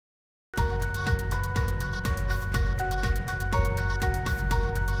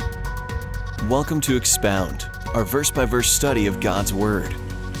Welcome to Expound, our verse-by-verse study of God's Word.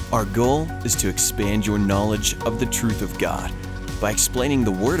 Our goal is to expand your knowledge of the truth of God by explaining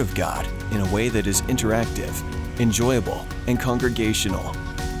the Word of God in a way that is interactive, enjoyable, and congregational.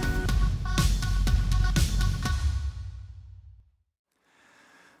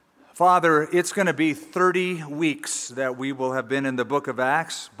 Father, it's going to be 30 weeks that we will have been in the book of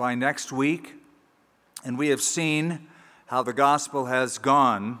Acts by next week, and we have seen how the gospel has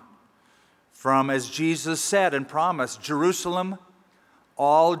gone from, as Jesus said and promised, Jerusalem,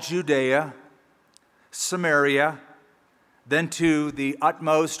 all Judea, Samaria, then to the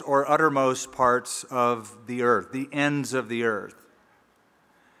utmost or uttermost parts of the earth, the ends of the earth.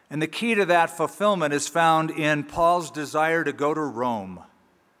 And the key to that fulfillment is found in Paul's desire to go to Rome,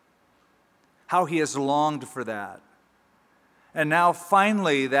 how he has longed for that. And now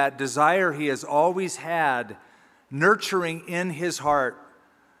finally that desire he has always had, nurturing in his heart,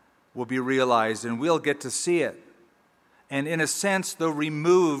 will be realized, and we'll get to see it. And in a sense, though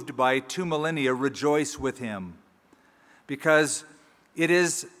removed by 2 millennia, rejoice with him. Because it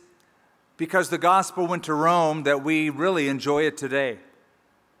is because the gospel went to Rome that we really enjoy it today.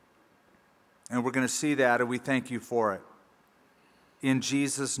 And we're going to see that, and we thank you for it. In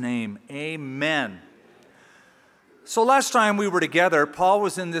Jesus' name, amen. So last time we were together, Paul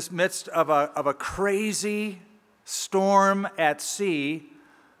was in this midst of a crazy storm at sea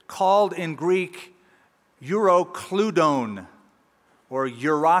called in Greek Eurocludon, or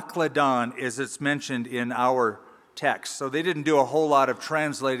Euroclydon, as it's mentioned in our text. So they didn't do a whole lot of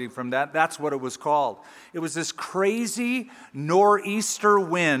translating from that. That's what it was called. It was this crazy nor'easter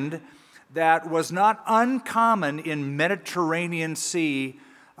wind that was not uncommon in Mediterranean Sea,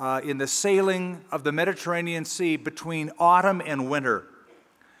 in the sailing of the Mediterranean Sea between autumn and winter.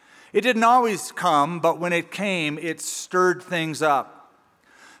 It didn't always come, but when it came, it stirred things up.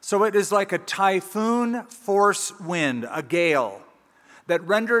 So it is like a typhoon force wind, a gale, that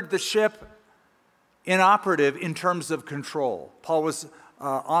rendered the ship inoperative in terms of control. Paul was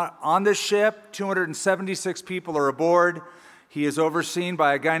on the ship, 276 people are aboard. He is overseen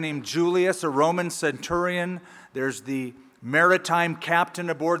by a guy named Julius, a Roman centurion. There's the maritime captain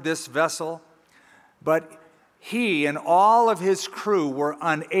aboard this vessel. But he and all of his crew were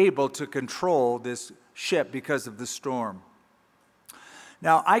unable to control this ship because of the storm.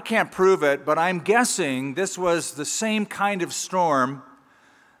 Now, I can't prove it, but I'm guessing this was the same kind of storm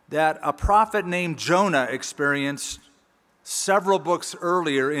that a prophet named Jonah experienced several books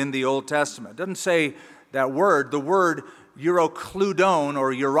earlier in the Old Testament. It doesn't say that word. The word Eurocludon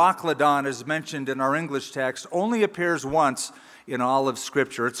or Euroclydon, as mentioned in our English text, only appears once in all of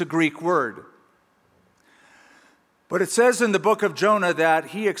Scripture. It's a Greek word. But it says in the book of Jonah that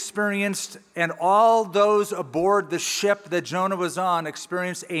he experienced, and all those aboard the ship that Jonah was on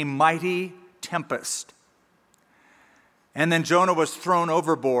experienced a mighty tempest. And then Jonah was thrown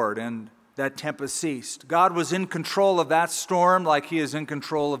overboard, and that tempest ceased. God was in control of that storm like he is in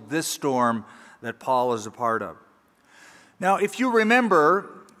control of this storm that Paul is a part of. Now, if you remember,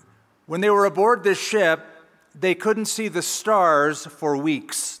 when they were aboard this ship, they couldn't see the stars for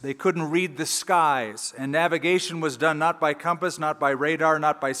weeks. They couldn't read the skies. And navigation was done not by compass, not by radar,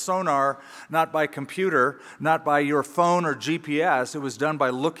 not by sonar, not by computer, not by your phone or GPS. It was done by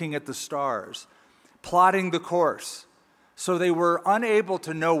looking at the stars, plotting the course. So they were unable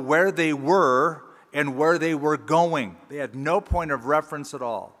to know where they were and where they were going. They had no point of reference at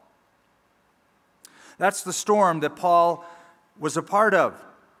all. That's the storm that Paul was a part of.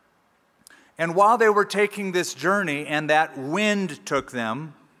 And while they were taking this journey and that wind took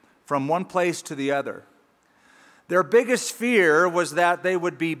them from one place to the other, their biggest fear was that they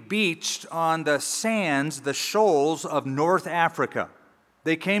would be beached on the sands, the shoals of North Africa.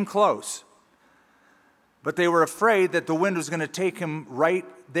 They came close, but they were afraid that the wind was going to take them right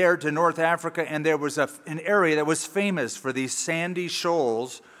there to North Africa, and there was an area that was famous for these sandy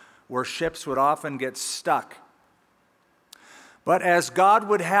shoals where ships would often get stuck. But as God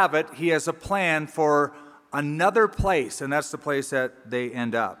would have it, he has a plan for another place, and that's the place that they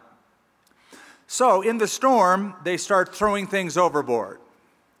end up. So in the storm, they start throwing things overboard.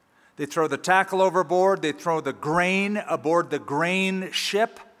 They throw the tackle overboard. They throw the grain aboard the grain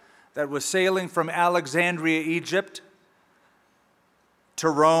ship that was sailing from Alexandria, Egypt, to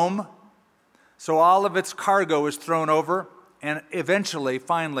Rome. So all of its cargo is thrown over, and eventually,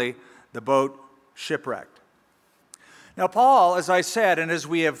 finally, the boat shipwrecked. Now, Paul, as I said, and as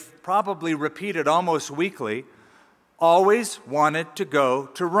we have probably repeated almost weekly, always wanted to go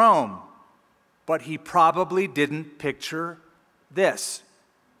to Rome, but he probably didn't picture this.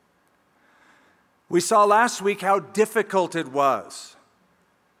 We saw last week how difficult it was.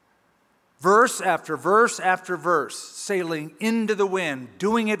 Verse after verse after verse, sailing into the wind,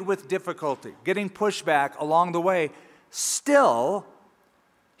 doing it with difficulty, getting pushback along the way. Still,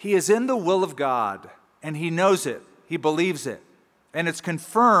 he is in the will of God, and he knows it. He believes it. And it's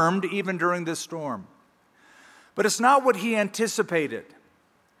confirmed even during this storm. But it's not what he anticipated.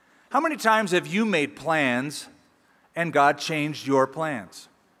 How many times have you made plans and God changed your plans?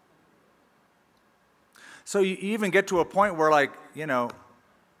 So you even get to a point where, like,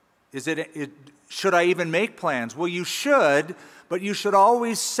 should I even make plans? Well, you should, but you should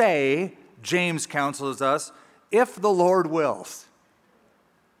always say, James counsels us, if the Lord wills.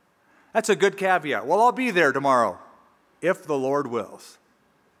 That's a good caveat. Well, I'll be there tomorrow, if the Lord wills.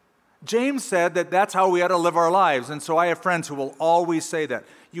 James said that that's how we ought to live our lives, and so I have friends who will always say that.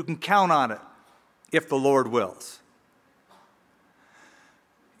 You can count on it, if the Lord wills.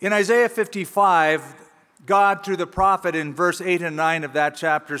 In Isaiah 55, God, through the prophet in verse 8 and 9 of that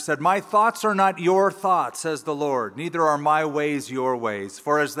chapter, said, "My thoughts are not your thoughts, says the Lord, neither are my ways your ways.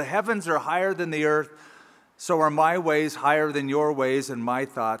 For as the heavens are higher than the earth, so are my ways higher than your ways, and my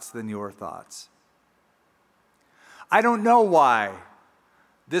thoughts than your thoughts." I don't know why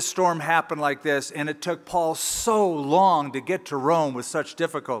this storm happened like this, and it took Paul so long to get to Rome with such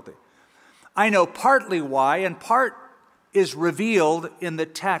difficulty. I know partly why, and part is revealed in the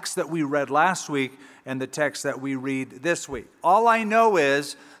text that we read last week and the text that we read this week. All I know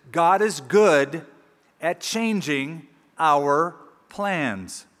is God is good at changing our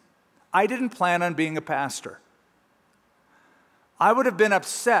plans. I didn't plan on being a pastor. I would have been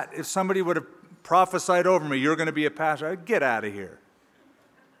upset if somebody would have prophesied over me, "You're going to be a pastor." I'd get out of here.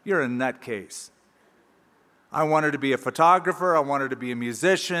 You're a nutcase. I wanted to be a photographer. I wanted to be a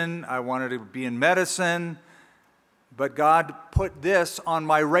musician. I wanted to be in medicine. But God put this on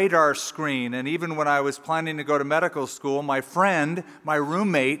my radar screen. And even when I was planning to go to medical school, my friend, my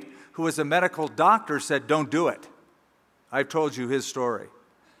roommate, who was a medical doctor, said, "Don't do it." I've told you his story.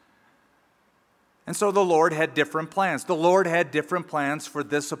 And so the Lord had different plans. The Lord had different plans for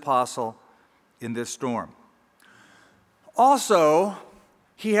this apostle in this storm. Also,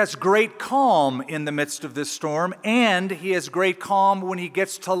 he has great calm in the midst of this storm, and he has great calm when he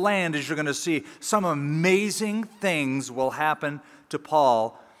gets to land, as you're going to see. Some amazing things will happen to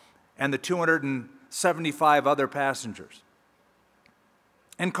Paul and the 275 other passengers.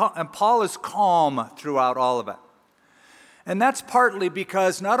 And Paul is calm throughout all of it. And that's partly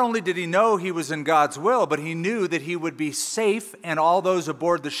because not only did he know he was in God's will, but he knew that he would be safe and all those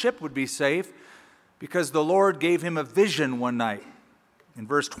aboard the ship would be safe because the Lord gave him a vision one night. In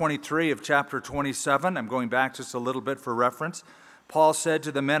verse 23 of chapter 27, I'm going back just a little bit for reference, Paul said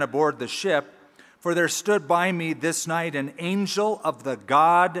to the men aboard the ship, "For there stood by me this night an angel of the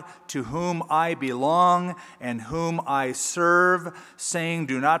God to whom I belong and whom I serve, saying,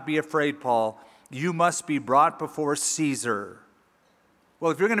 'Do not be afraid, Paul. You must be brought before Caesar.'"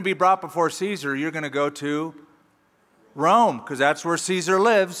 Well, if you're going to be brought before Caesar, you're going to go to Rome, because that's where Caesar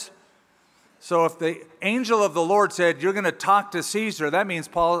lives. So if the angel of the Lord said, "You're going to talk to Caesar," that means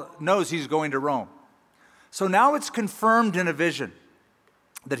Paul knows he's going to Rome. So now it's confirmed in a vision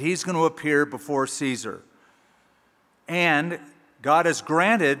that he's going to appear before Caesar. And God has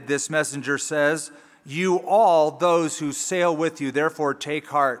granted, this messenger says, "You all, those who sail with you, therefore take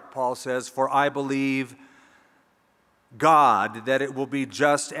heart," Paul says, "for I believe God that it will be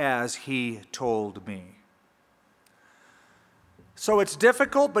just as he told me." So it's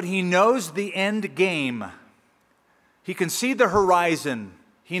difficult, but he knows the end game. He can see the horizon.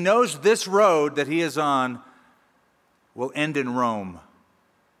 He knows this road that he is on will end in Rome.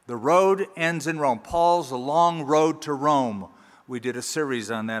 The road ends in Rome. Paul's a long road to Rome. We did a series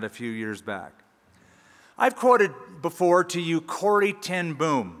on that a few years back. I've quoted before to you Corrie ten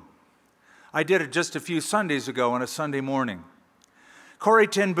Boom. I did it just a few Sundays ago on a Sunday morning. Corrie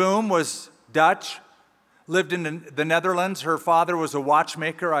ten Boom was Dutch, lived in the Netherlands. Her father was a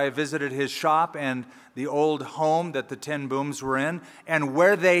watchmaker. I visited his shop and the old home that the ten Booms were in, and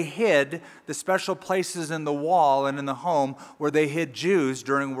where they hid, the special places in the wall and in the home where they hid Jews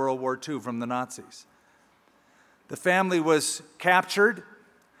during World War II from the Nazis. The family was captured,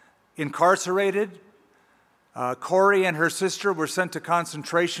 incarcerated. Corrie and her sister were sent to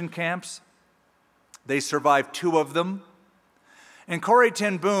concentration camps. They survived 2 of them. And Corrie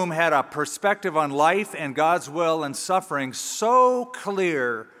ten Boom had a perspective on life and God's will and suffering so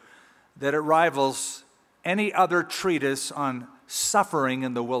clear that it rivals any other treatise on suffering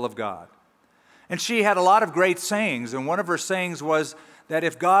and the will of God. And she had a lot of great sayings, and one of her sayings was that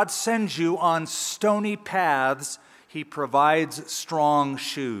if God sends you on stony paths, he provides strong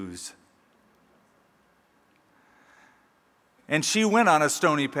shoes. And she went on a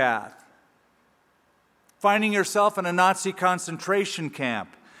stony path. finding yourself in a Nazi concentration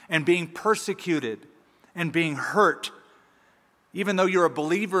camp and being persecuted and being hurt. Even though you're a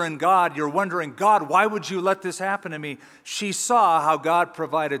believer in God, you're wondering, God, why would you let this happen to me? She saw how God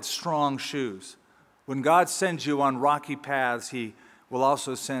provided strong shoes. When God sends you on rocky paths, He will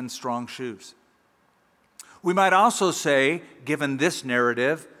also send strong shoes. We might also say, given this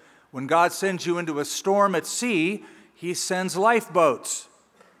narrative, when God sends you into a storm at sea, He sends lifeboats.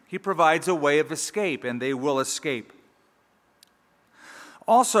 He provides a way of escape, and they will escape.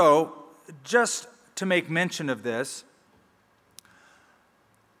 Also, just to make mention of this,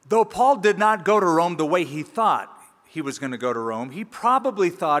 though Paul did not go to Rome the way he thought he was going to go to Rome, he probably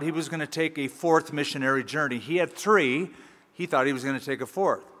thought he was going to take a fourth missionary journey. He had 3. He thought he was going to take a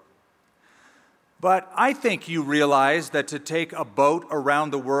 4th. But I think you realize that to take a boat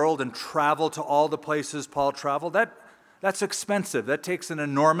around the world and travel to all the places Paul traveled, that's expensive. That takes an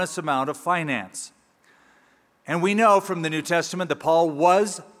enormous amount of finance. And we know from the New Testament that Paul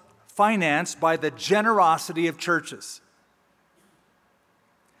was financed by the generosity of churches.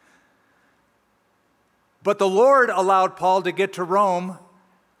 But the Lord allowed Paul to get to Rome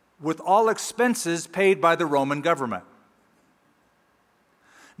with all expenses paid by the Roman government.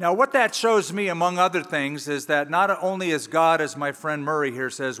 Now, what that shows me, among other things, is that not only is God, as my friend Murray here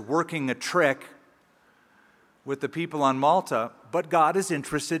says, working a trick with the people on Malta, but God is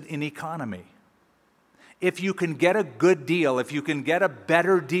interested in economy. If you can get a good deal, if you can get a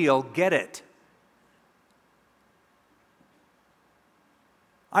better deal, get it.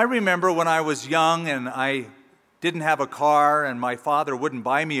 I remember when I was young and I didn't have a car and my father wouldn't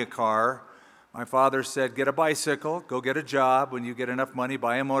buy me a car. My father said, get a bicycle, go get a job. When you get enough money,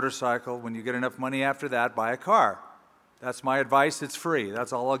 buy a motorcycle. When you get enough money after that, buy a car. That's my advice. It's free.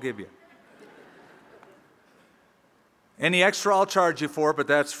 That's all I'll give you. Any extra I'll charge you for, but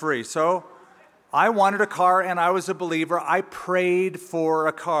that's free. So I wanted a car and I was a believer. I prayed for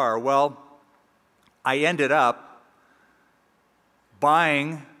a car. Well, I ended up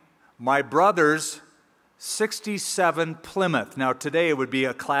buying my brother's 67 Plymouth. Now, today it would be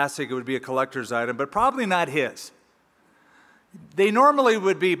a classic, it would be a collector's item, but probably not his. They normally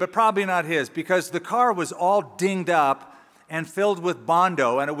would be, but probably not his, because the car was all dinged up and filled with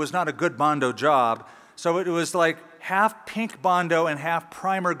Bondo, and it was not a good Bondo job. So it was like half pink Bondo and half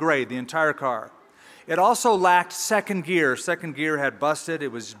primer gray, the entire car. It also lacked second gear. Second gear had busted,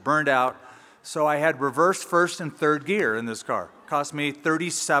 it was burned out. So I had reverse, first, and third gear in this car. It cost me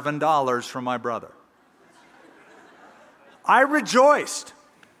 $37 from my brother. I rejoiced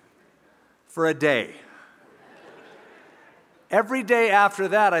for a day. Every day after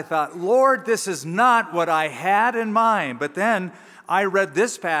that, I thought, Lord, this is not what I had in mind. But then I read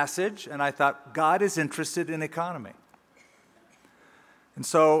this passage, and I thought, God is interested in economy. And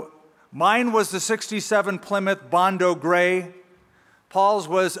so mine was the 67 Plymouth Bondo Gray. Paul's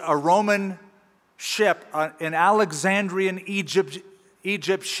was a Roman ship, an Alexandrian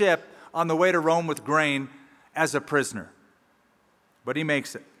Egypt ship on the way to Rome with grain as a prisoner. But he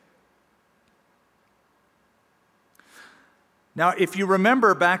makes it. Now, if you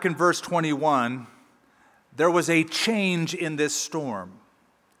remember back in verse 21, there was a change in this storm.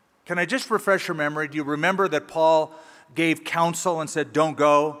 Can I just refresh your memory? Do you remember that Paul gave counsel and said, don't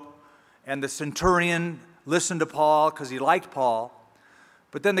go? And the centurion listened to Paul because he liked Paul.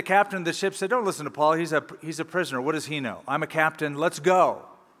 But then the captain of the ship said, don't listen to Paul. He's a prisoner. What does he know? I'm a captain. Let's go.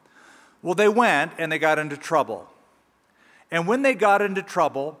 Well, they went and they got into trouble. And when they got into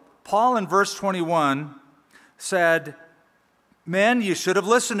trouble, Paul in verse 21 said, men, you should have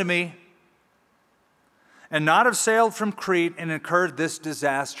listened to me and not have sailed from Crete and incurred this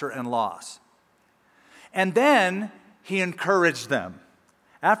disaster and loss. And then he encouraged them.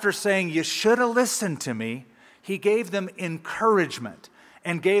 After saying, you should have listened to me, he gave them encouragement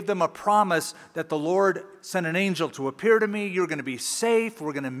and gave them a promise that the Lord sent an angel to appear to me. You're going to be safe.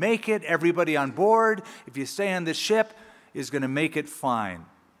 We're going to make it. Everybody on board, if you stay on this ship, is going to make it fine.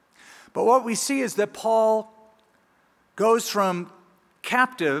 But what we see is that Paul goes from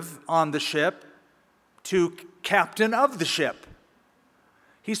captive on the ship to captain of the ship.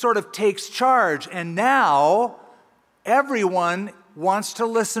 He sort of takes charge, and now everyone wants to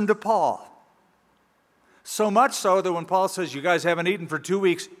listen to Paul. So much so that when Paul says, you guys haven't eaten for 2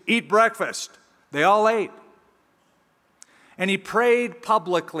 weeks, eat breakfast. They all ate. And he prayed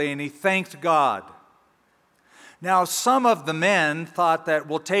publicly and he thanked God. Now, some of the men thought that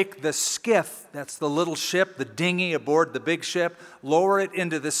we'll take the skiff, that's the little ship, the dinghy aboard the big ship, lower it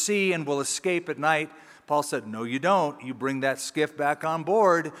into the sea and we'll escape at night. Paul said, no, you don't. You bring that skiff back on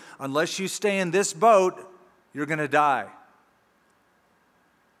board. Unless you stay in this boat, you're going to die.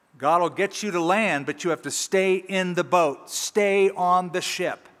 God will get you to land, but you have to stay in the boat. Stay on the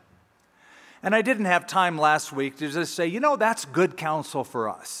ship. And I didn't have time last week to just say, that's good counsel for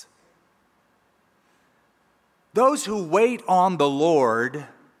us. Those who wait on the Lord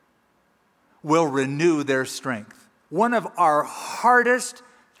will renew their strength. One of our hardest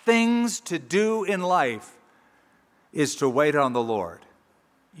things to do in life is to wait on the Lord.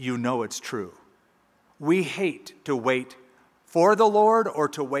 You know it's true. We hate to wait for the Lord or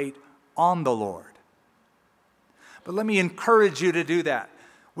to wait on the Lord. But let me encourage you to do that.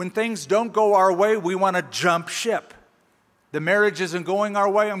 When things don't go our way, we want to jump ship. The marriage isn't going our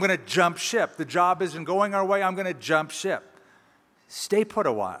way, I'm going to jump ship. The job isn't going our way, I'm going to jump ship. Stay put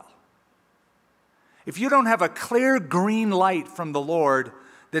a while. If you don't have a clear green light from the Lord,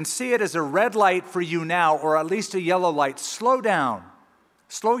 then see it as a red light for you now, or at least a yellow light. Slow down.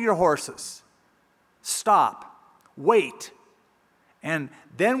 Slow your horses. Stop. Wait. And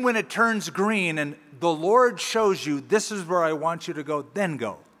then when it turns green and the Lord shows you, this is where I want you to go, then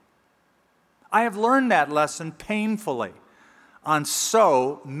go. I have learned that lesson painfully on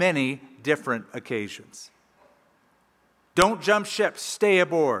so many different occasions. Don't jump ship, stay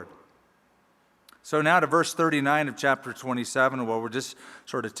aboard. So now to verse 39 of chapter 27, well, we'll just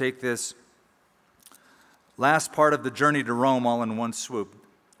sort of take this last part of the journey to Rome all in one swoop.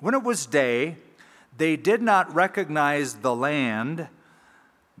 When it was day, they did not recognize the land,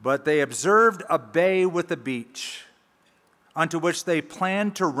 but they observed a bay with a beach, unto which they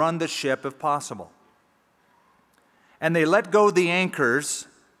planned to run the ship if possible. And they let go the anchors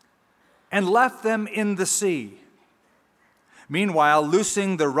and left them in the sea. Meanwhile,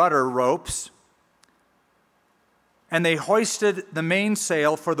 loosing the rudder ropes, and they hoisted the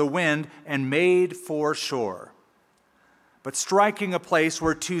mainsail for the wind and made for shore. But striking a place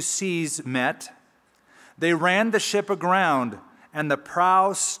where two seas met, they ran the ship aground, and the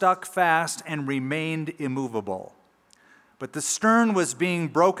prow stuck fast and remained immovable. But the stern was being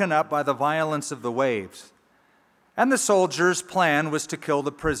broken up by the violence of the waves. And the soldiers' plan was to kill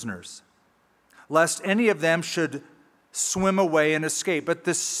the prisoners, lest any of them should swim away and escape. But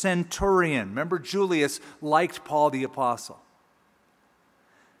the centurion, remember Julius liked Paul the apostle.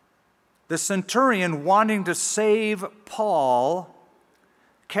 The centurion, wanting to save Paul,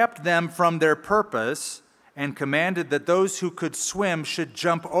 kept them from their purpose and commanded that those who could swim should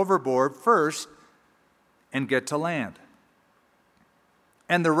jump overboard first and get to land.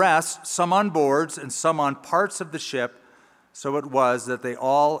 And the rest, some on boards and some on parts of the ship, so it was that they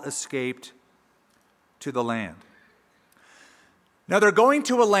all escaped to the land. Now they're going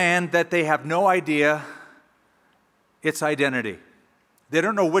to a land that they have no idea its identity. They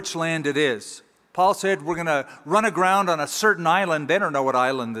don't know which land it is. Paul said, we're going to run aground on a certain island. They don't know what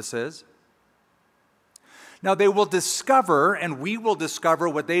island this is. Now they will discover, and we will discover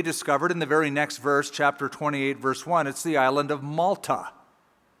what they discovered in the very next verse, chapter 28, verse 1. It's the island of Malta.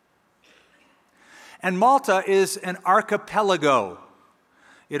 And Malta is an archipelago.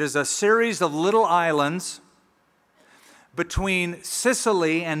 It is a series of little islands between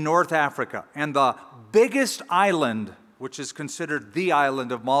Sicily and North Africa. And the biggest island, which is considered the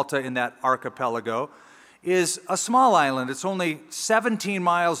island of Malta in that archipelago, is a small island. It's only 17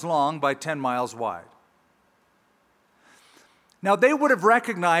 miles long by 10 miles wide. Now, they would have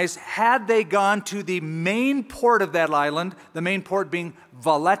recognized, had they gone to the main port of that island, the main port being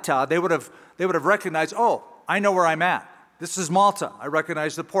Valletta, they would have recognized, oh, I know where I'm at. This is Malta. I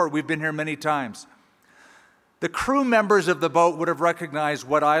recognize the port. We've been here many times. The crew members of the boat would have recognized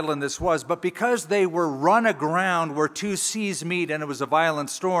what island this was, but because they were run aground where two seas meet and it was a violent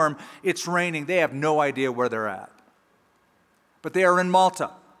storm, it's raining, they have no idea where they're at. But they are in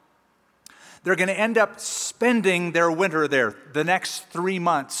Malta. They're going to end up spending their winter there. The next 3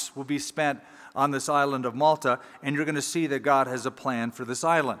 months will be spent on this island of Malta, and you're going to see that God has a plan for this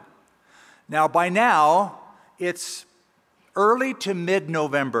island. Now, by now, it's early to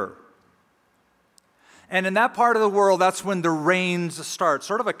mid-November. And in that part of the world, that's when the rains start,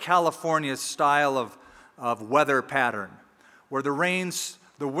 sort of a California style of weather pattern, where the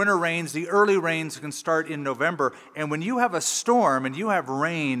winter rains, the early rains can start in November. And when you have a storm and you have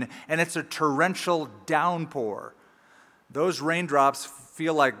rain and it's a torrential downpour, those raindrops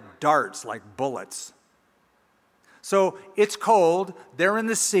feel like darts, like bullets. So it's cold, they're in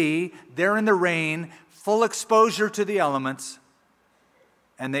the sea, they're in the rain, full exposure to the elements,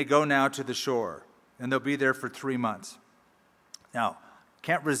 and they go now to the shore. And they'll be there for 3 months. Now,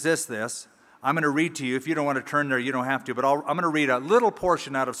 can't resist this. I'm going to read to you. If you don't want to turn there, you don't have to. But I'm going to read a little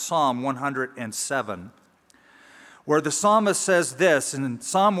portion out of Psalm 107, where the psalmist says this in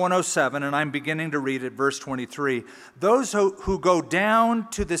Psalm 107, and I'm beginning to read it, verse 23, "Those who go down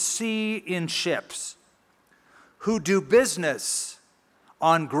to the sea in ships, who do business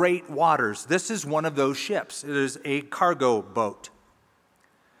on great waters." This is one of those ships. It is a cargo boat.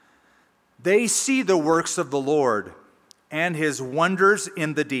 "They see the works of the Lord and his wonders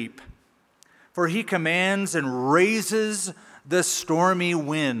in the deep. For he commands and raises the stormy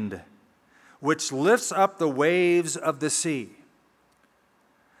wind, which lifts up the waves of the sea.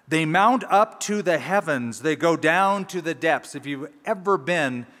 They mount up to the heavens. They go down to the depths." If you've ever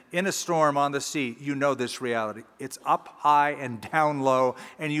been in a storm on the sea, you know this reality. It's up high and down low,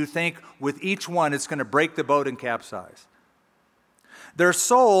 and you think with each one it's going to break the boat and capsize. "Their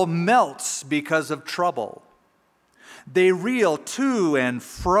soul melts because of trouble. They reel to and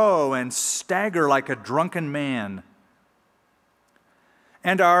fro and stagger like a drunken man,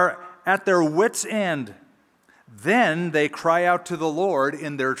 and are at their wits' end. Then they cry out to the Lord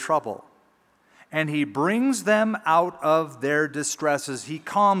in their trouble, and he brings them out of their distresses. He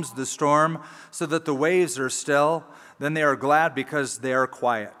calms the storm so that the waves are still. Then they are glad because they are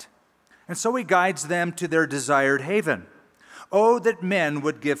quiet. And so he guides them to their desired haven. Oh, that men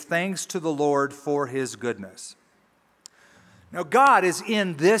would give thanks to the Lord for his goodness." Now, God is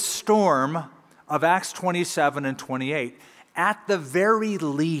in this storm of Acts 27 and 28. At the very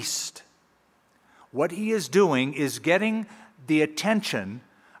least, what he is doing is getting the attention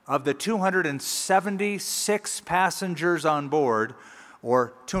of the 276 passengers on board,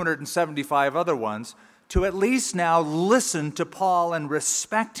 or 275 other ones, to at least now listen to Paul and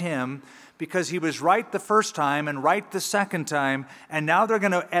respect him, because he was right the first time and right the second time, and now they're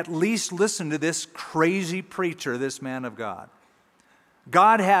going to at least listen to this crazy preacher, this man of God.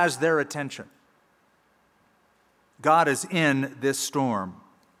 God has their attention. God is in this storm.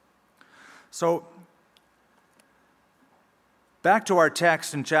 So, back to our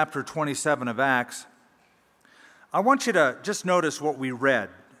text in chapter 27 of Acts, I want you to just notice what we read,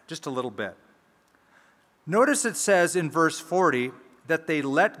 just a little bit. Notice it says in verse 40 that they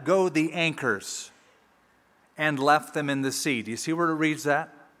let go the anchors and left them in the sea. Do you see where it reads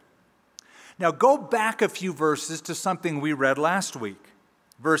that? Now go back a few verses to something we read last week.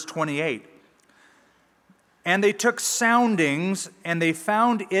 Verse 28. "And they took soundings, and they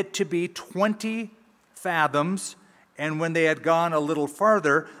found it to be 20 fathoms. And when they had gone a little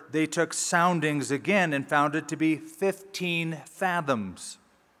farther, they took soundings again and found it to be 15 fathoms.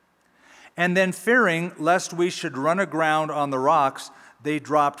 And then, fearing lest we should run aground on the rocks, they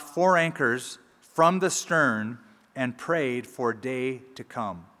dropped 4 anchors from the stern and prayed for day to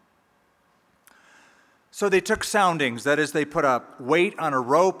come." So they took soundings. That is, they put a weight on a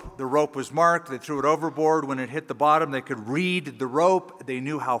rope. The rope was marked. They threw it overboard. When it hit the bottom, they could read the rope. They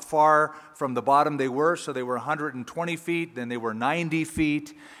knew how far from the bottom they were. So they were 120 feet. Then they were 90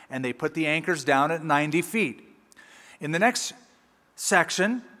 feet. And they put the anchors down at 90 feet. In the next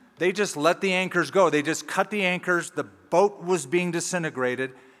section, they just let the anchors go. They just cut the anchors. The boat was being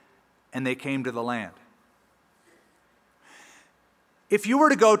disintegrated. And they came to the land. If you were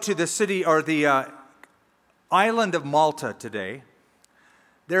to go to the city or the island of Malta today,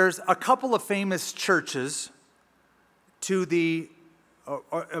 there's a couple of famous churches to the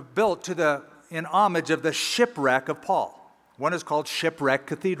built to the in homage of the shipwreck of Paul. One is called Shipwreck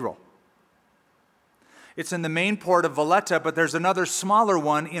Cathedral. It's in the main port of Valletta, but there's another smaller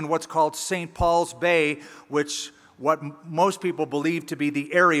one in what's called St. Paul's Bay, which what most people believe to be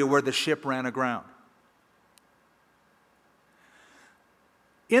the area where the ship ran aground.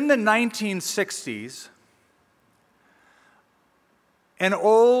 In the 1960s, an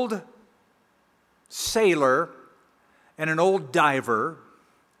old sailor and an old diver,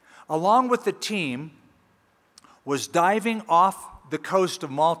 along with the team, was diving off the coast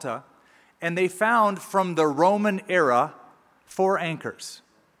of Malta, and they found from the Roman era 4 anchors.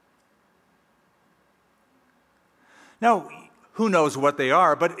 Now, who knows what they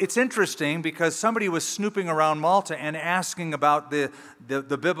are, but it's interesting because somebody was snooping around Malta and asking about the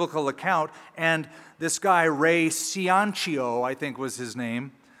biblical account, and this guy, Ray Ciancio, I think was his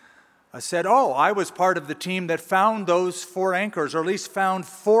name, said, "Oh, I was part of the team that found those 4 anchors, or at least found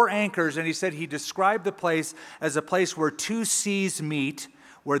 4 anchors," and he said he described the place as a place where 2 seas meet,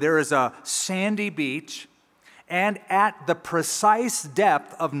 where there is a sandy beach, and at the precise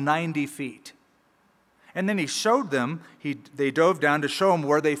depth of 90 feet. And then he showed them, they dove down to show him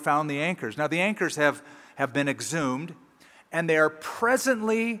where they found the anchors. Now, the anchors have been exhumed, and they are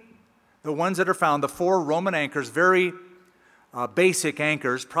presently, the ones that are found, the 4 Roman anchors, very basic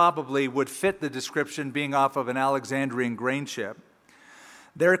anchors, probably would fit the description being off of an Alexandrian grain ship.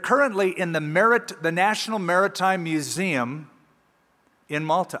 They're currently in the National Maritime Museum in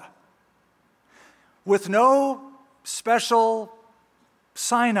Malta with no special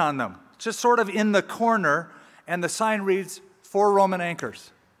sign on them, just sort of in the corner, and the sign reads, 4 Roman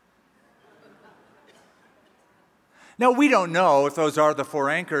anchors. Now, we don't know if those are the 4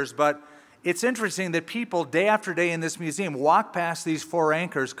 anchors, but it's interesting that people day after day in this museum walk past these 4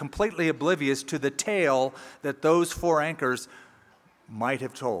 anchors completely oblivious to the tale that those 4 anchors might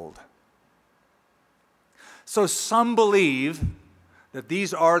have told. So some believe that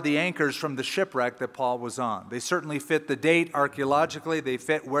these are the anchors from the shipwreck that Paul was on. They certainly fit the date archaeologically, they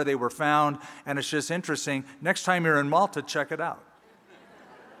fit where they were found, and it's just interesting. Next time you're in Malta, check it out.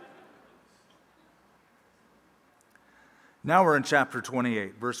 Now we're in chapter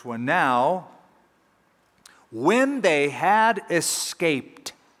 28, verse 1. Now, when they had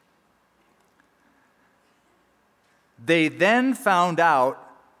escaped, they then found out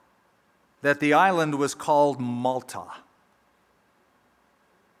that the island was called Malta.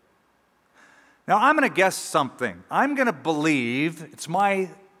 Now, I'm going to guess something. I'm going to believe, it's my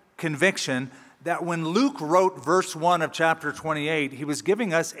conviction, that when Luke wrote verse 1 of chapter 28, he was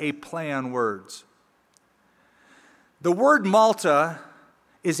giving us a play on words. The word Malta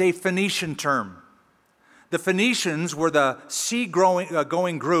is a Phoenician term. The Phoenicians were the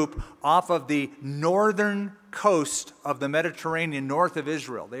sea-going group off of the northern coast of the Mediterranean, north of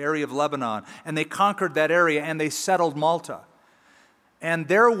Israel, the area of Lebanon. And they conquered that area and they settled Malta. And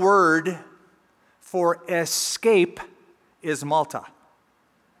their word for escape is Malta.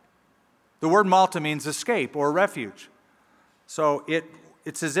 The word Malta means escape or refuge. So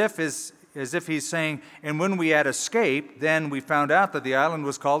it's as if he's saying, and when we had escaped, then we found out that the island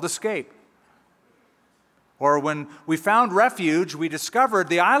was called Escape. Or when we found refuge, we discovered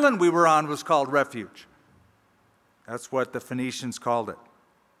the island we were on was called Refuge. That's what the Phoenicians called it.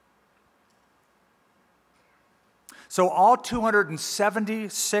 So all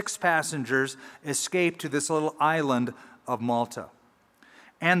 276 passengers escaped to this little island of Malta.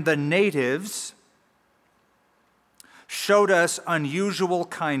 And the natives showed us unusual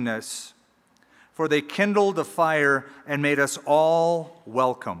kindness, for they kindled a fire and made us all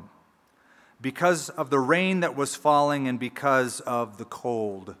welcome, because of the rain that was falling and because of the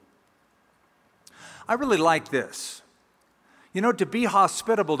cold. I really like this. You know, to be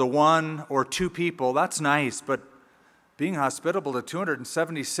hospitable to 1 or 2 people, that's nice, but being hospitable to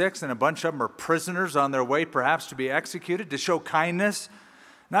 276 and a bunch of them are prisoners on their way perhaps to be executed, to show kindness,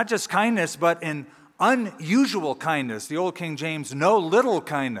 not just kindness, but an unusual kindness. The old King James, no little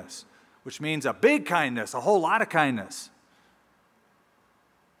kindness, which means a big kindness, a whole lot of kindness.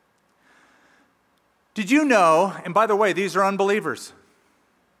 Did you know, and by the way, these are unbelievers.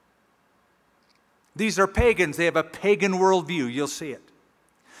 These are pagans. They have a pagan worldview. You'll see it.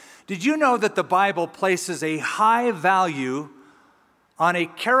 Did you know that the Bible places a high value on a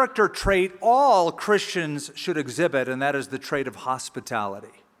character trait all Christians should exhibit, and that is the trait of hospitality?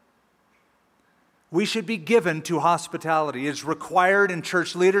 We should be given to hospitality. It's required in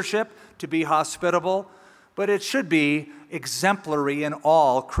church leadership to be hospitable, but it should be exemplary in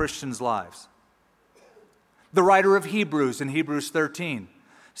all Christians' lives. The writer of Hebrews in Hebrews 13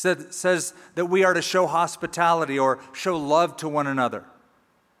 says that we are to show hospitality or show love to one another,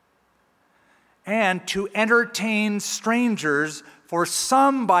 and to entertain strangers, for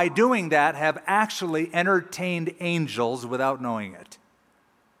some by doing that have actually entertained angels without knowing it.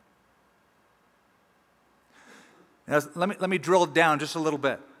 Now, let me drill down just a little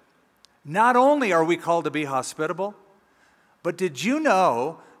bit. Not only are we called to be hospitable, but did you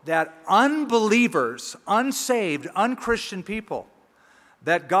know that unbelievers, unsaved, unchristian people,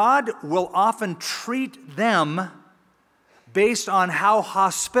 that God will often treat them based on how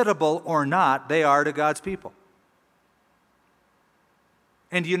hospitable or not they are to God's people?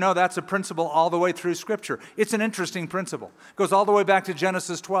 And you know that's a principle all the way through Scripture. It's an interesting principle. It goes all the way back to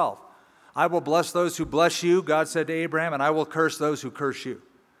Genesis 12. I will bless those who bless you, God said to Abraham, and I will curse those who curse you.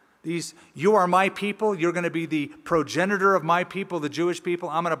 You are my people. You're going to be the progenitor of my people, the Jewish people.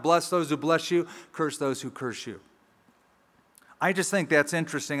 I'm going to bless those who bless you, curse those who curse you. I just think that's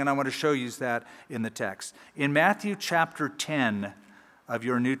interesting, and I want to show you that in the text. In Matthew chapter 10 of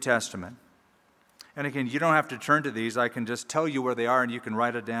your New Testament, and again, you don't have to turn to these. I can just tell you where they are, and you can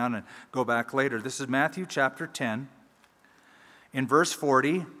write it down and go back later. This is Matthew chapter 10. In verse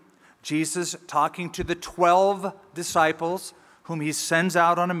 40, Jesus talking to the 12 disciples whom he sends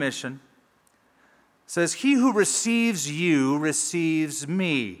out on a mission, says, "He who receives you receives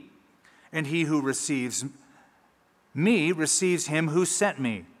me, and he who receives me receives him who sent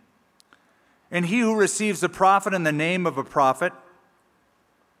me. And he who receives a prophet in the name of a prophet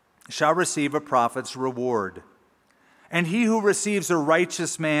shall receive a prophet's reward. And he who receives a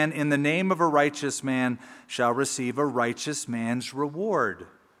righteous man in the name of a righteous man shall receive a righteous man's reward.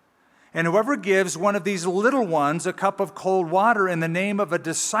 And whoever gives one of these little ones a cup of cold water in the name of a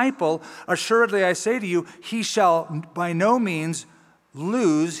disciple, assuredly I say to you, he shall by no means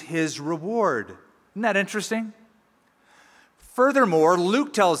lose his reward. Isn't that interesting? Furthermore,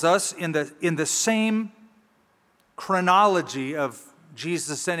 Luke tells us in the same chronology of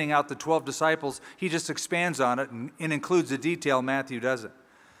Jesus sending out the 12 disciples, he just expands on it and includes a detail Matthew doesn't.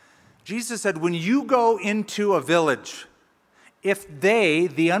 Jesus said, when you go into a village, if they,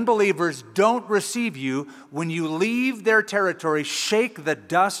 the unbelievers, don't receive you, when you leave their territory, shake the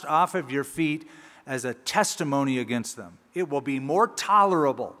dust off of your feet as a testimony against them. It will be more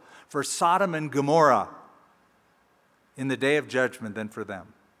tolerable for Sodom and Gomorrah in the day of judgment than for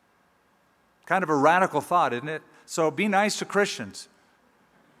them. Kind of a radical thought, isn't it? So be nice to Christians,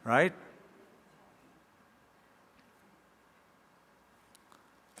 right?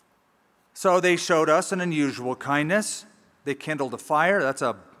 So they showed us an unusual kindness. They kindled a fire. It's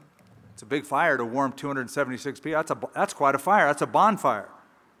a big fire to warm 276 people. That's quite a fire. That's a bonfire.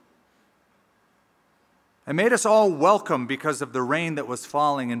 And made us all welcome because of the rain that was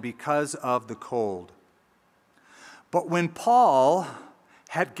falling and because of the cold. But when Paul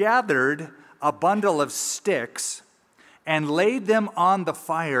had gathered a bundle of sticks and laid them on the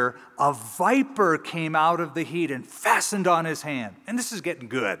fire, a viper came out of the heat and fastened on his hand. And this is getting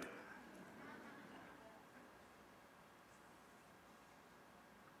good.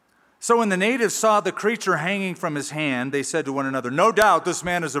 So when the natives saw the creature hanging from his hand, they said to one another, no doubt this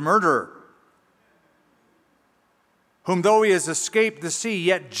man is a murderer, whom though he has escaped the sea,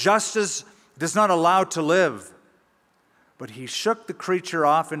 yet justice does not allow to live. But he shook the creature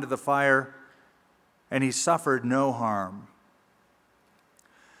off into the fire, and he suffered no harm.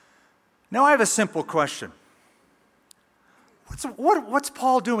 Now I have a simple question. What's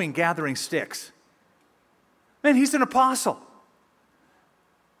Paul doing gathering sticks? Man, he's an apostle.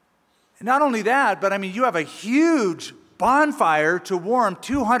 And not only that, but I mean, you have a huge bonfire to warm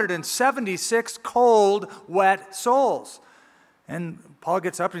 276 cold, wet souls. And Paul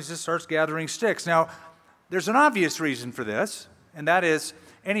gets up and he just starts gathering sticks. Now, there's an obvious reason for this, and that is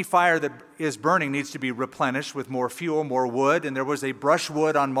any fire that is burning needs to be replenished with more fuel, more wood, and there was a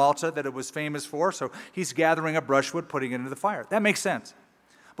brushwood on Malta that it was famous for, so he's gathering a brushwood, putting it into the fire. That makes sense.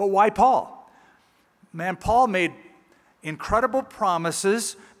 But why Paul? Man, Paul made incredible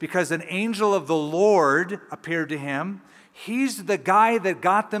promises because an angel of the Lord appeared to him. He's the guy that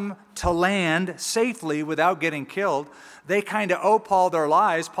got them to land safely without getting killed. They kind of owe Paul their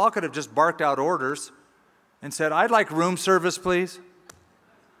lives. Paul could have just barked out orders and said, I'd like room service, please.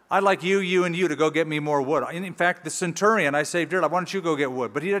 I'd like you, and you to go get me more wood. In fact, the centurion, I saved her. Why don't you go get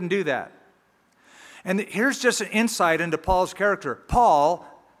wood? But he didn't do that. And here's just an insight into Paul's character. Paul,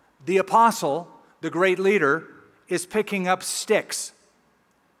 the apostle, the great leader, is picking up sticks.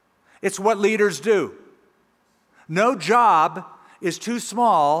 It's what leaders do. No job is too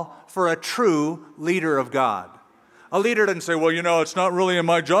small for a true leader of God. A leader doesn't say, well, you know, it's not really in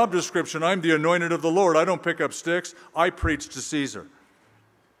my job description. I'm the anointed of the Lord. I don't pick up sticks. I preach to Caesar.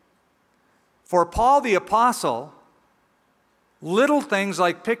 For Paul the apostle, little things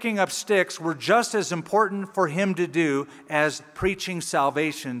like picking up sticks were just as important for him to do as preaching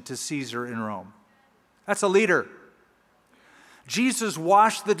salvation to Caesar in Rome. That's a leader. Jesus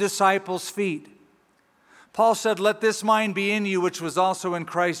washed the disciples' feet. Paul said, let this mind be in you, which was also in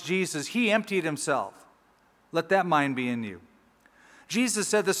Christ Jesus. He emptied himself. Let that mind be in you. Jesus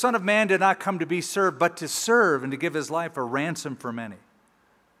said, the Son of Man did not come to be served, but to serve and to give his life a ransom for many.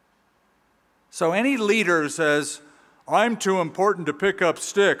 So any leader who says, I'm too important to pick up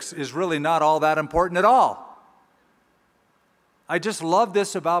sticks, is really not all that important at all. I just love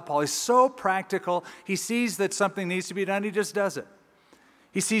this about Paul. He's so practical. He sees that something needs to be done, he just does it.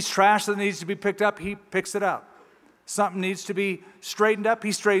 He sees trash that needs to be picked up, he picks it up. Something needs to be straightened up,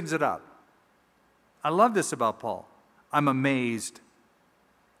 he straightens it up. I love this about Paul. I'm amazed.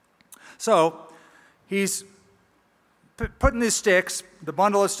 So he's putting these sticks, the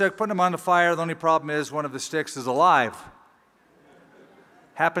bundle of sticks, putting them on the fire. The only problem is one of the sticks is alive.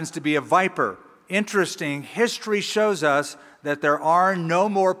 Happens to be a viper. Interesting, history shows us that there are no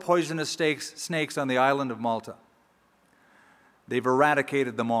more poisonous snakes on the island of Malta. They've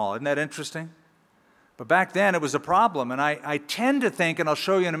eradicated them all. Isn't that interesting? But back then it was a problem, and I tend to think, and I'll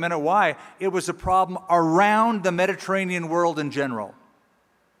show you in a minute why, it was a problem around the Mediterranean world in general.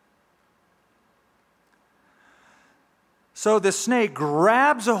 So the snake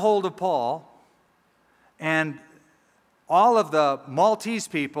grabs a hold of Paul, and all of the Maltese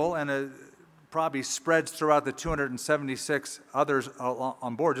people, and it probably spreads throughout the 276 others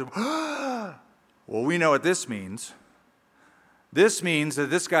on board, well, we know what this means. This means that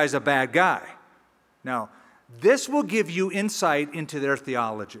this guy's a bad guy. Now, this will give you insight into their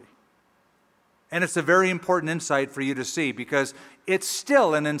theology. And it's a very important insight for you to see because it's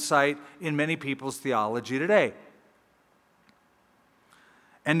still an insight in many people's theology today.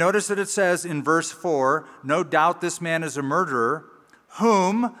 And notice that it says in verse 4, no doubt this man is a murderer,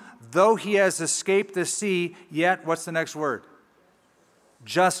 whom, though he has escaped the sea, yet, what's the next word?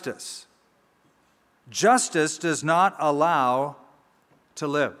 Justice. Justice does not allow to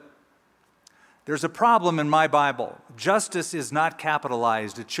live. There's a problem in my Bible. Justice is not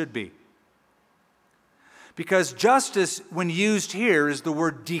capitalized. It should be. Because justice, when used here, is the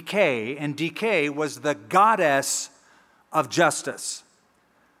word Dike, and Dike was the goddess of justice.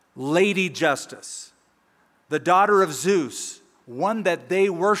 Lady Justice, the daughter of Zeus, one that they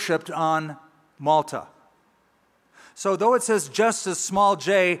worshipped on Malta. So though it says justice, small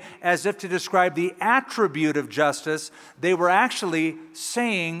j, as if to describe the attribute of justice, they were actually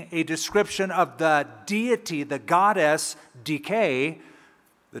saying a description of the deity, the goddess Dike,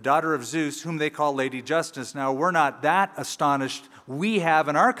 the daughter of Zeus, whom they call Lady Justice. Now, we're not that astonished. We have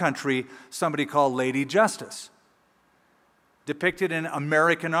in our country somebody called Lady Justice, depicted in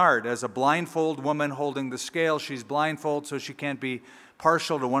American art as a blindfold woman holding the scale. She's blindfolded so she can't be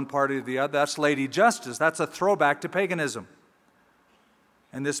partial to one party or the other. That's Lady Justice. That's a throwback to paganism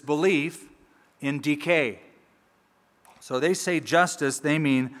and this belief in decay. So they say justice, they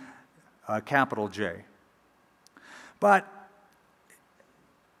mean capital J. But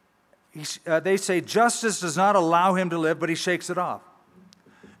they say justice does not allow him to live, but he shakes it off.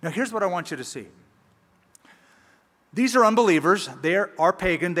 Now here's what I want you to see. These are unbelievers. They are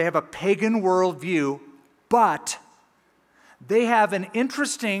pagan. They have a pagan worldview, but they have an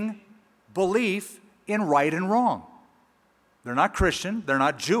interesting belief in right and wrong. They're not Christian. They're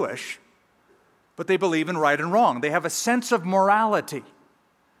not Jewish, but they believe in right and wrong. They have a sense of morality.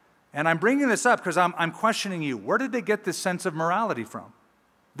 And I'm bringing this up because I'm questioning you. Where did they get this sense of morality from?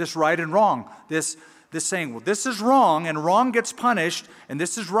 This right and wrong. This saying, well, this is wrong, and wrong gets punished, and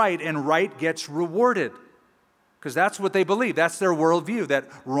this is right, and right gets rewarded. Because that's what they believe. That's their worldview, that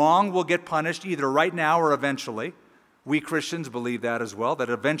wrong will get punished either right now or eventually. We Christians believe that as well, that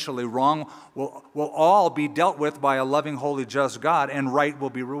eventually wrong will all be dealt with by a loving, holy, just God, and right will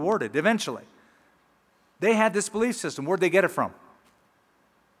be rewarded eventually. They had this belief system. Where'd they get it from?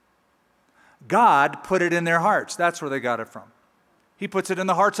 God put it in their hearts. That's where they got it from. He puts it in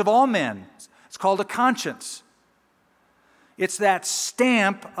the hearts of all men. It's called a conscience. It's that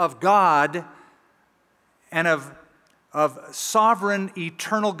stamp of God and of sovereign,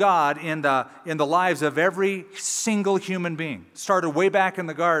 eternal God in the lives of every single human being. It started way back in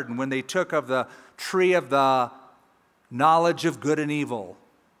the garden when they took of the tree of the knowledge of good and evil.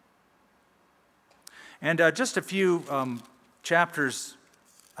 And just a few chapters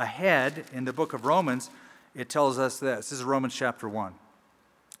ahead in the book of Romans, it tells us this. This is Romans chapter 1.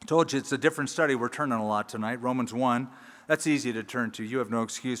 I told you it's a different study. We're turning a lot tonight. Romans 1. That's easy to turn to. You have no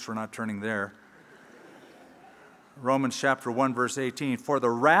excuse for not turning there. Romans chapter 1, verse 18. For the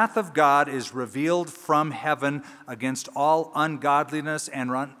wrath of God is revealed from heaven against all ungodliness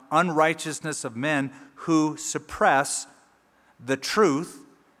and unrighteousness of men who suppress the truth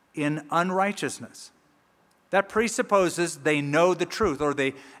in unrighteousness. That presupposes they know the truth, or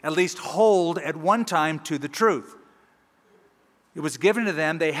they at least hold at one time to the truth. It was given to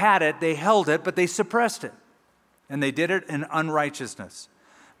them, they had it, they held it, but they suppressed it. And they did it in unrighteousness.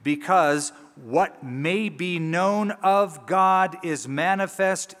 Because what may be known of God is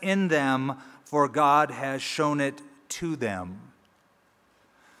manifest in them, for God has shown it to them.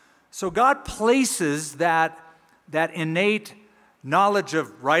 So God places that innate knowledge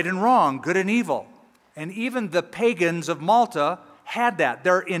of right and wrong, good and evil. And even the pagans of Malta had that.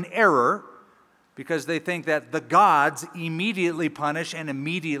 They're in error because they think that the gods immediately punish and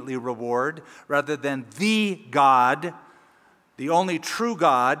immediately reward, rather than the God, the only true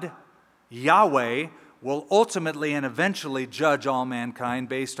God, Yahweh, will ultimately and eventually judge all mankind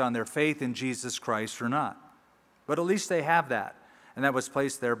based on their faith in Jesus Christ or not. But at least they have that, and that was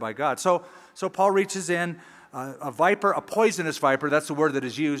placed there by God. So Paul reaches in. A viper, a poisonous viper, that's the word that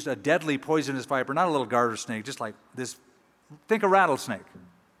is used, a deadly poisonous viper, not a little garter snake, just like this. Think a rattlesnake.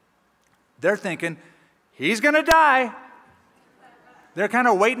 They're thinking, he's going to die. They're kind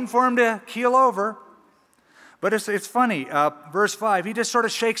of waiting for him to keel over. But it's funny, verse 5, he just sort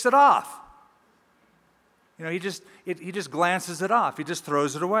of shakes it off. You know, he just glances it off. He just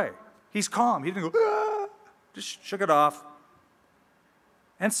throws it away. He's calm. He didn't go, ah! just shook it off,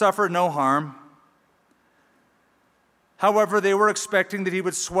 and suffered no harm. However, they were expecting that he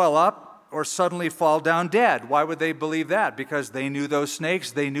would swell up or suddenly fall down dead. Why would they believe that? Because they knew those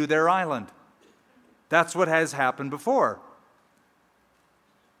snakes, they knew their island. That's what has happened before.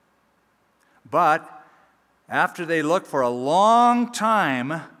 But after they looked for a long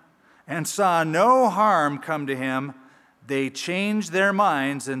time and saw no harm come to him, they changed their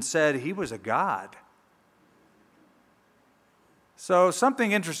minds and said he was a god. So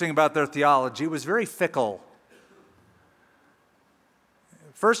something interesting about their theology was very fickle.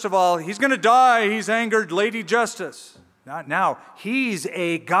 First of all, he's going to die. He's angered Lady Justice. Not now. He's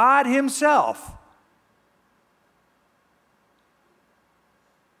a god himself.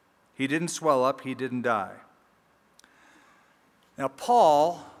 He didn't swell up. He didn't die. Now,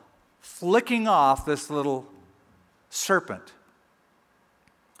 Paul, flicking off this little serpent,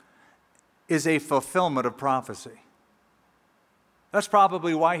 is a fulfillment of prophecy. That's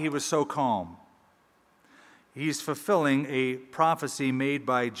probably why he was so calm. He's fulfilling a prophecy made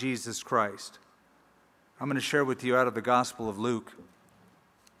by Jesus Christ. I'm going to share with you out of the Gospel of Luke.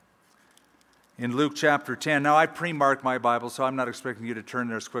 In Luke chapter 10, now I pre-marked my Bible, so I'm not expecting you to turn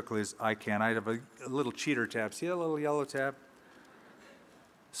there as quickly as I can. I have a little cheater tab. See that little yellow tab?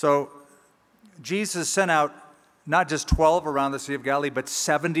 So Jesus sent out not just 12 around the Sea of Galilee, but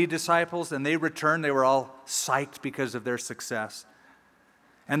 70 disciples, and they returned. They were all psyched because of their success.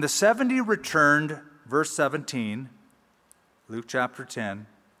 And the 70 returned, verse 17, Luke chapter 10,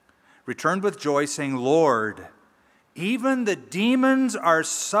 returned with joy, saying, Lord, even the demons are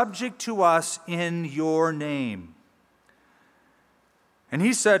subject to us in your name. And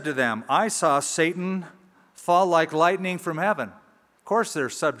he said to them, I saw Satan fall like lightning from heaven. Of course they're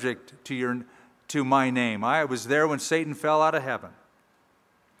subject to my name. I was there when Satan fell out of heaven.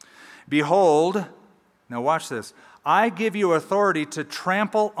 Behold, now watch this, I give you authority to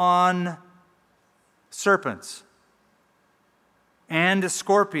trample on serpents and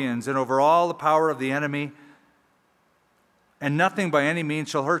scorpions and over all the power of the enemy, and nothing by any means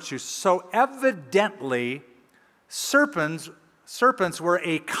shall hurt you. So evidently, serpents were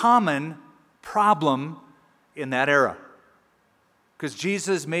a common problem in that era, because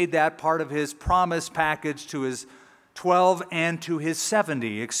Jesus made that part of his promise package to his 12 and to his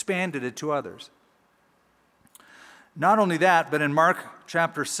 70, expanded it to others. Not only that, but in Mark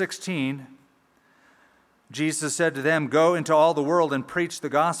chapter 16, Jesus said to them, Go into all the world and preach the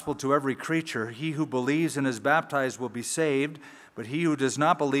gospel to every creature. He who believes and is baptized will be saved, but he who does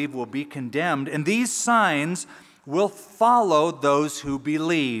not believe will be condemned. And these signs will follow those who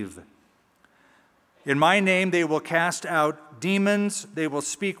believe. In my name they will cast out demons, they will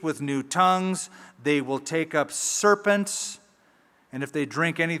speak with new tongues, they will take up serpents, and if they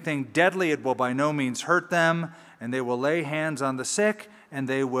drink anything deadly, it will by no means hurt them, and they will lay hands on the sick, and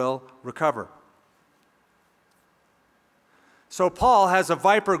they will recover. So Paul has a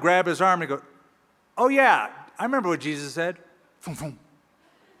viper grab his arm and go, oh yeah, I remember what Jesus said.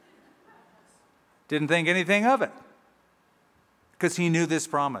 Didn't think anything of it, because he knew this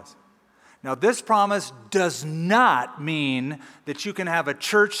promise. Now, this promise does not mean that you can have a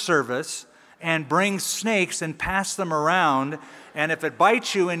church service and bring snakes and pass them around, and if it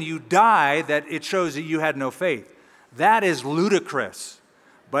bites you and you die, that it shows that you had no faith. That is ludicrous,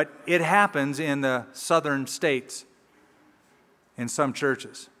 but it happens in the southern states in some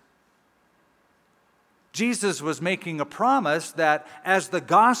churches. Jesus was making a promise that as the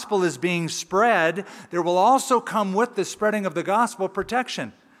gospel is being spread, there will also come with the spreading of the gospel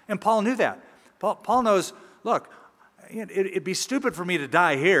protection. And Paul knew that. Paul knows, look, it'd be stupid for me to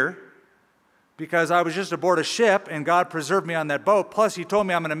die here because I was just aboard a ship and God preserved me on that boat. Plus, he told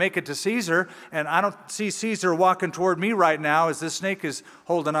me I'm going to make it to Caesar, and I don't see Caesar walking toward me right now as this snake is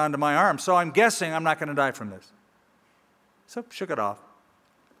holding on to my arm. So I'm guessing I'm not going to die from this. So shook it off.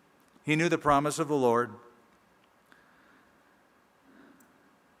 He knew the promise of the Lord.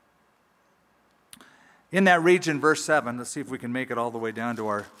 In that region, verse 7, let's see if we can make it all the way down to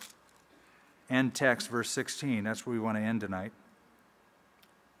our end text, verse 16. That's where we want to end tonight.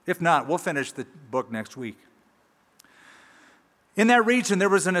 If not, we'll finish the book next week. In that region, there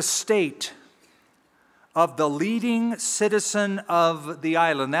was an estate of the leading citizen of the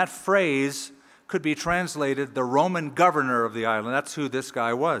island. That phrase could be translated the Roman governor of the island. That's who this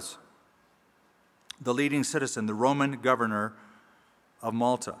guy was. The leading citizen, the Roman governor of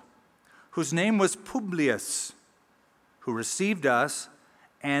Malta, whose name was Publius, who received us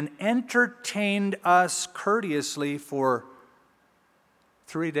and entertained us courteously for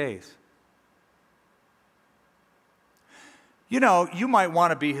 3 days. You know, you might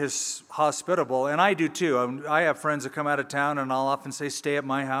want to be hospitable, and I do too. I have friends that come out of town, and I'll often say, stay at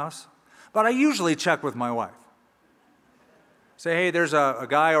my house. But I usually check with my wife. Say, hey, there's a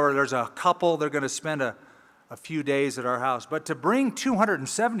guy or there's a couple, they're going to spend a few days at our house. But to bring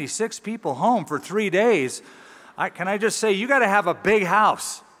 276 people home for 3 days, can I just say, you got to have a big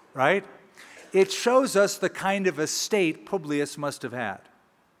house, right? It shows us the kind of estate Publius must have had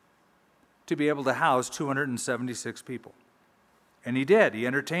to be able to house 276 people. And he did. He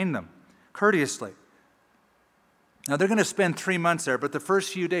entertained them courteously. Now, they're going to spend 3 months there, but the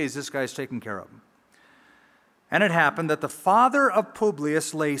first few days, this guy's taking care of them. And it happened that the father of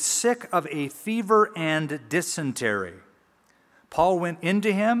Publius lay sick of a fever and dysentery. Paul went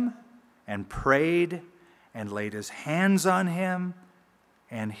into him and prayed and laid his hands on him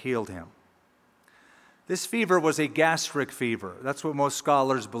and healed him. This fever was a gastric fever. That's what most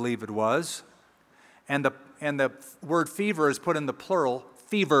scholars believe it was. And the word fever is put in the plural,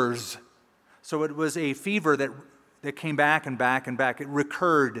 fevers. So it was a fever that came back and back and back. It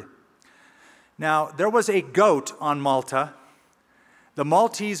recurred. Now, there was a goat on Malta. The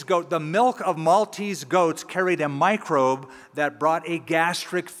Maltese goat, the milk of Maltese goats carried a microbe that brought a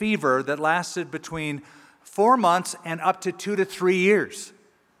gastric fever that lasted between 4 months and up to 2 to 3 years.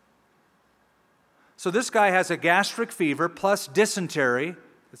 So this guy has a gastric fever plus dysentery.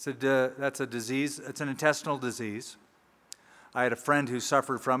 That's a disease. It's an intestinal disease. I had a friend who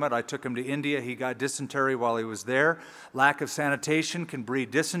suffered from it. I took him to India. He got dysentery while he was there. Lack of sanitation can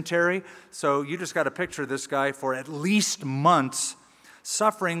breed dysentery. So you just got to picture this guy for at least months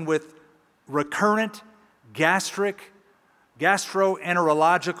suffering with recurrent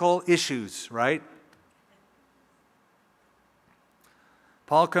gastroenterological issues, right?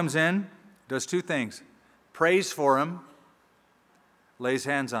 Paul comes in, does 2 things. Prays for him, lays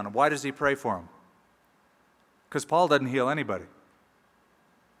hands on him. Why does he pray for him? Because Paul doesn't heal anybody.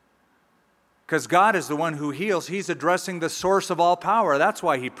 Because God is the one who heals. He's addressing the source of all power. That's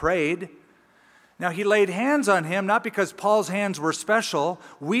why he prayed. Now, he laid hands on him, not because Paul's hands were special.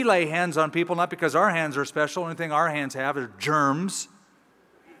 We lay hands on people not because our hands are special. The only thing our hands have is germs.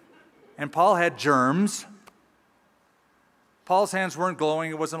 And Paul had germs. Paul's hands weren't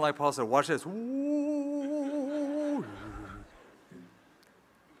glowing. It wasn't like Paul said, watch this. Ooh.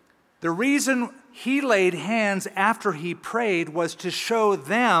 The reason he laid hands after he prayed was to show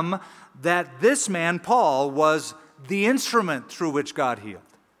them that this man, Paul, was the instrument through which God healed.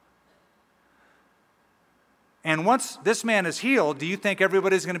 And once this man is healed, do you think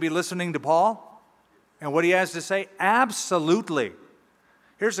everybody's going to be listening to Paul and what he has to say? Absolutely.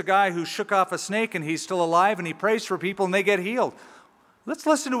 Here's a guy who shook off a snake and he's still alive and he prays for people and they get healed. Let's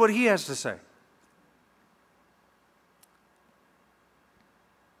listen to what he has to say.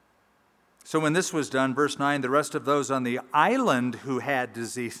 So when this was done, verse 9, the rest of those on the island who had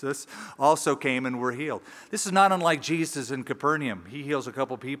diseases also came and were healed. This is not unlike Jesus in Capernaum. He heals a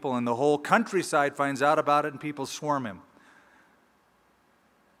couple people and the whole countryside finds out about it and people swarm him.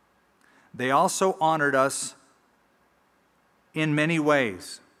 They also honored us in many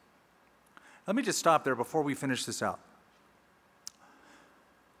ways. Let me just stop there before we finish this out.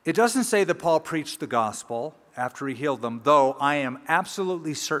 It doesn't say that Paul preached the gospel after he healed them, though I am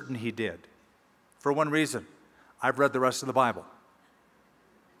absolutely certain he did. For one reason, I've read the rest of the Bible.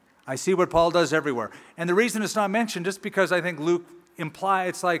 I see what Paul does everywhere. And the reason it's not mentioned, just because I think Luke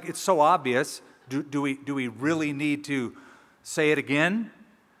implies, it's so obvious, do we really need to say it again?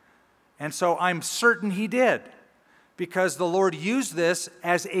 And so I'm certain he did, because the Lord used this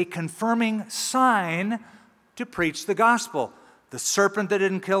as a confirming sign to preach the gospel. The serpent that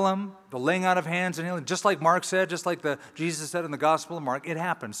didn't kill him, the laying out of hands and healing, just like Mark said, just like Jesus said in the Gospel of Mark, it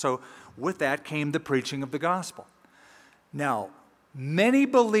happened. So with that came the preaching of the gospel. Now, many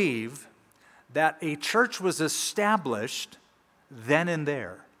believe that a church was established then and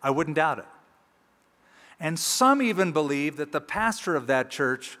there. I wouldn't doubt it. And some even believe that the pastor of that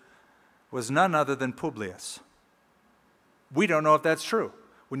church was none other than Publius. We don't know if that's true.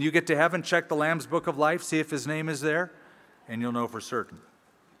 When you get to heaven, check the Lamb's Book of Life, see if his name is there, and you'll know for certain.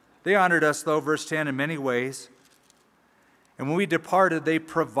 They honored us, though, verse 10, in many ways. And when we departed, they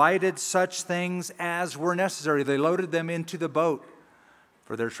provided such things as were necessary. They loaded them into the boat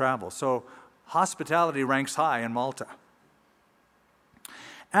for their travel. So hospitality ranks high in Malta.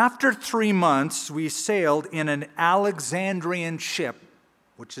 After 3 months, we sailed in an Alexandrian ship,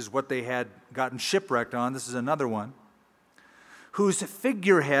 which is what they had gotten shipwrecked on. This is another one, whose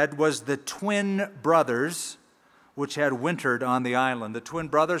figurehead was the twin brothers which had wintered on the island. The twin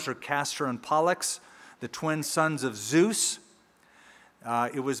brothers are Castor and Pollux, the twin sons of Zeus.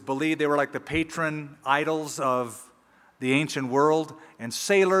 It was believed they were like the patron idols of the ancient world. And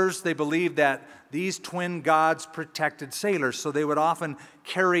sailors, they believed that these twin gods protected sailors, so they would often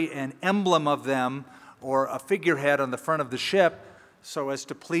carry an emblem of them or a figurehead on the front of the ship so as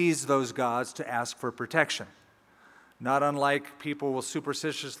to please those gods to ask for protection. Not unlike people will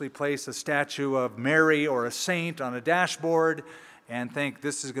superstitiously place a statue of Mary or a saint on a dashboard and think,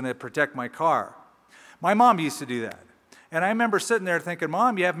 this is going to protect my car. My mom used to do that. And I remember sitting there thinking,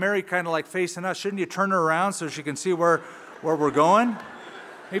 Mom, you have Mary kind of like facing us. Shouldn't you turn her around so she can see where we're going?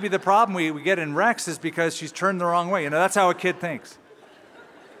 Maybe the problem we get in wrecks is because she's turned the wrong way. You know, that's how a kid thinks.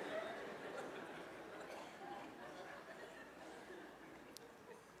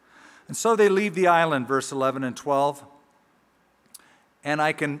 And so they leave the island, verse 11 and 12. And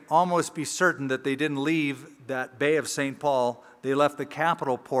I can almost be certain that they didn't leave that Bay of St. Paul. They left the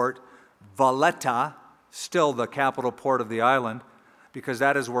capital port, Valletta, still the capital port of the island, because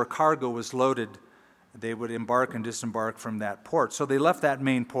that is where cargo was loaded. They would embark and disembark from that port. So they left that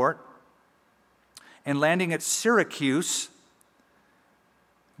main port, and landing at Syracuse,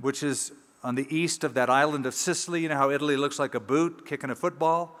 which is on the east of that island of Sicily. You know how Italy looks like a boot kicking a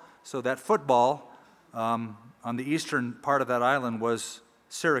football? So that football on the eastern part of that island was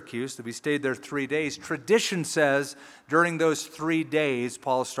Syracuse. We stayed there 3 days. Tradition says during those 3 days,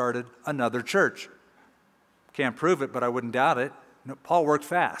 Paul started another church. Can't prove it, but I wouldn't doubt it. No, Paul worked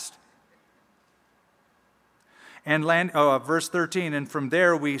fast. And verse 13, and from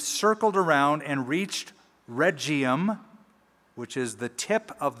there we circled around and reached Rhegium, which is the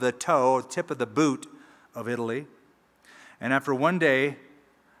tip of the toe, tip of the boot of Italy. And after 1 day,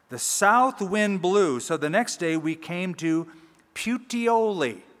 the south wind blew. So the next day we came to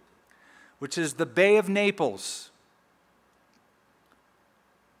Puteoli, which is the Bay of Naples.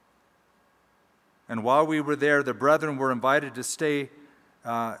 And while we were there, the brethren were invited to stay,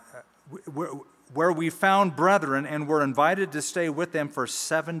 where we found brethren and were invited to stay with them for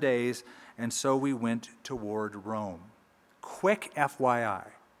 7 days, and so we went toward Rome. Quick FYI.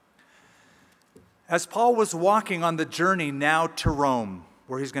 As Paul was walking on the journey now to Rome,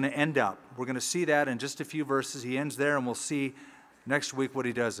 where he's going to end up, we're going to see that in just a few verses. He ends there, and we'll see next week what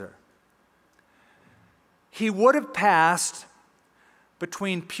he does there. He would have passed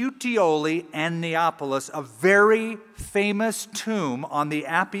between Puteoli and Neapolis, a very famous tomb on the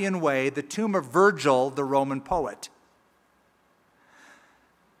Appian Way, the tomb of Virgil, the Roman poet.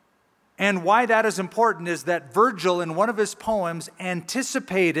 And why that is important is that Virgil, in one of his poems,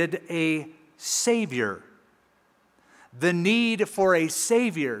 anticipated a savior, the need for a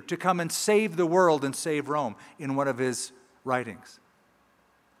savior to come and save the world and save Rome in one of his writings.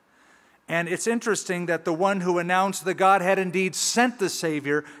 And it's interesting that the one who announced that God had indeed sent the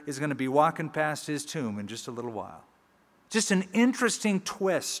Savior is going to be walking past his tomb in just a little while. Just an interesting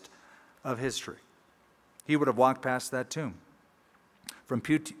twist of history. He would have walked past that tomb from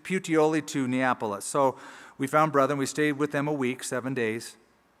Puteoli to Neapolis. So we found brethren. We stayed with them a week, 7 days.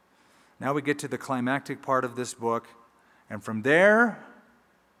 Now we get to the climactic part of this book. And from there,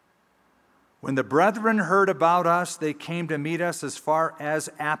 when the brethren heard about us, they came to meet us as far as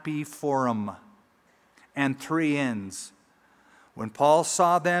Appii Forum and 3 Inns. When Paul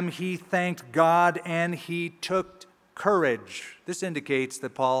saw them, he thanked God and he took courage. This indicates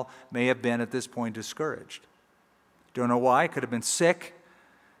that Paul may have been at this point discouraged. Don't know why. Could have been sick.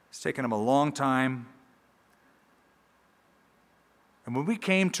 It's taken him a long time. And when we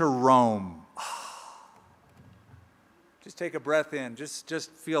came to Rome, just take a breath in.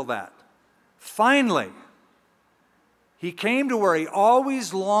 Just feel that. Finally, he came to where he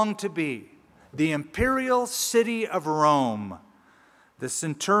always longed to be, the imperial city of Rome. The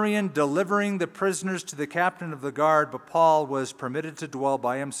centurion delivering the prisoners to the captain of the guard, but Paul was permitted to dwell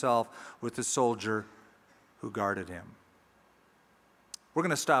by himself with the soldier who guarded him. We're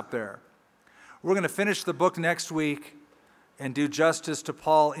going to stop there. We're going to finish the book next week and do justice to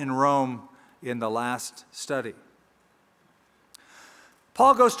Paul in Rome in the last study.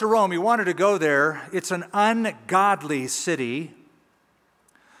 Paul goes to Rome. He wanted to go there. It's an ungodly city.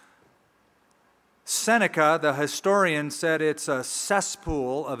 Seneca, the historian, said it's a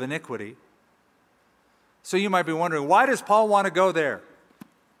cesspool of iniquity. So you might be wondering, why does Paul want to go there?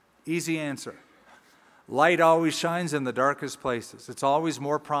 Easy answer. Light always shines in the darkest places. It's always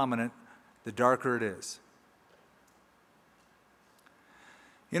more prominent the darker it is.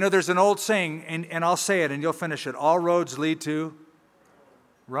 You know, there's an old saying, and I'll say it and you'll finish it. All roads lead to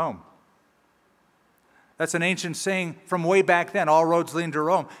Rome. That's an ancient saying from way back then. All roads lead to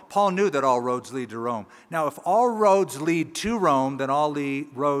Rome. Paul knew that all roads lead to Rome. Now, if all roads lead to Rome, then all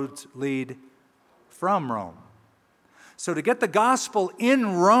roads lead from Rome. So to get the gospel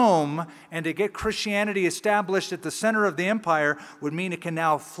in Rome and to get Christianity established at the center of the empire would mean it can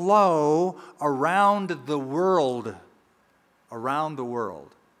now flow around the world. Around the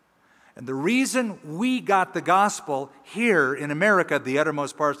world. And the reason we got the gospel here in America, the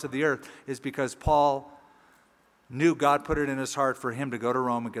uttermost parts of the earth, is because Paul knew God put it in his heart for him to go to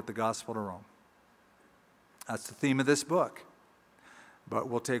Rome and get the gospel to Rome. That's the theme of this book. But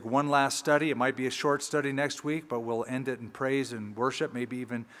we'll take one last study. It might be a short study next week, but we'll end it in praise and worship. Maybe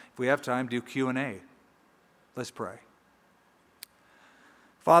even, if we have time, do Q&A. Let's pray.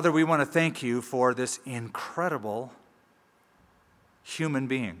 Father, we want to thank you for this incredible human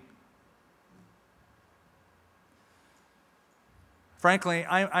being. Frankly,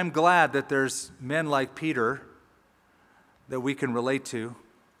 I'm glad that there's men like Peter that we can relate to,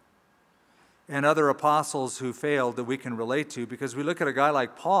 and other apostles who failed that we can relate to, because we look at a guy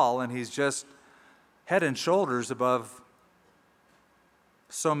like Paul and he's just head and shoulders above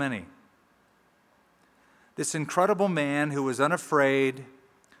so many. This incredible man who was unafraid,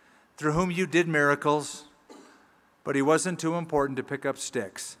 through whom you did miracles, but he wasn't too important to pick up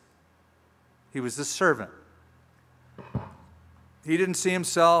sticks. He was a servant. He didn't see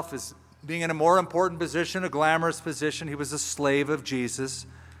himself as being in a more important position, a glamorous position. He was a slave of Jesus.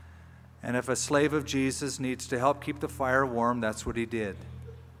 And if a slave of Jesus needs to help keep the fire warm, that's what he did.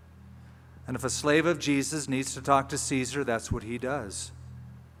 And if a slave of Jesus needs to talk to Caesar, that's what he does.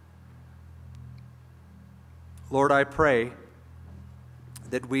 Lord, I pray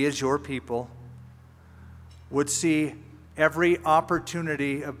that we as your people would see every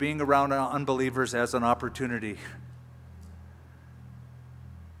opportunity of being around unbelievers as an opportunity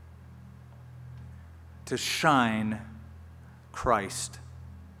to shine Christ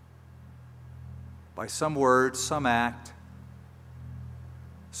by some word, some act,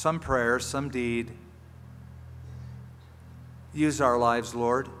 some prayer, some deed. Use our lives,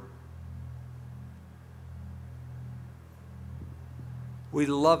 Lord. We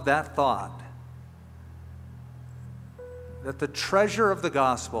love that thought, that the treasure of the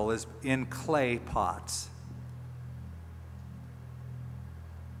gospel is in clay pots.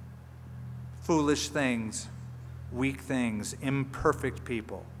 Foolish things, weak things, imperfect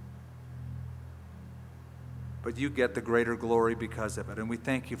people. But you get the greater glory because of it. And we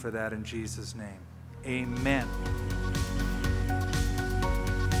thank you for that in Jesus' name. Amen.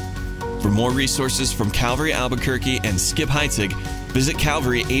 For more resources from Calvary Albuquerque and Skip Heitzig, visit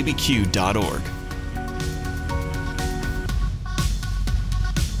calvaryabq.org.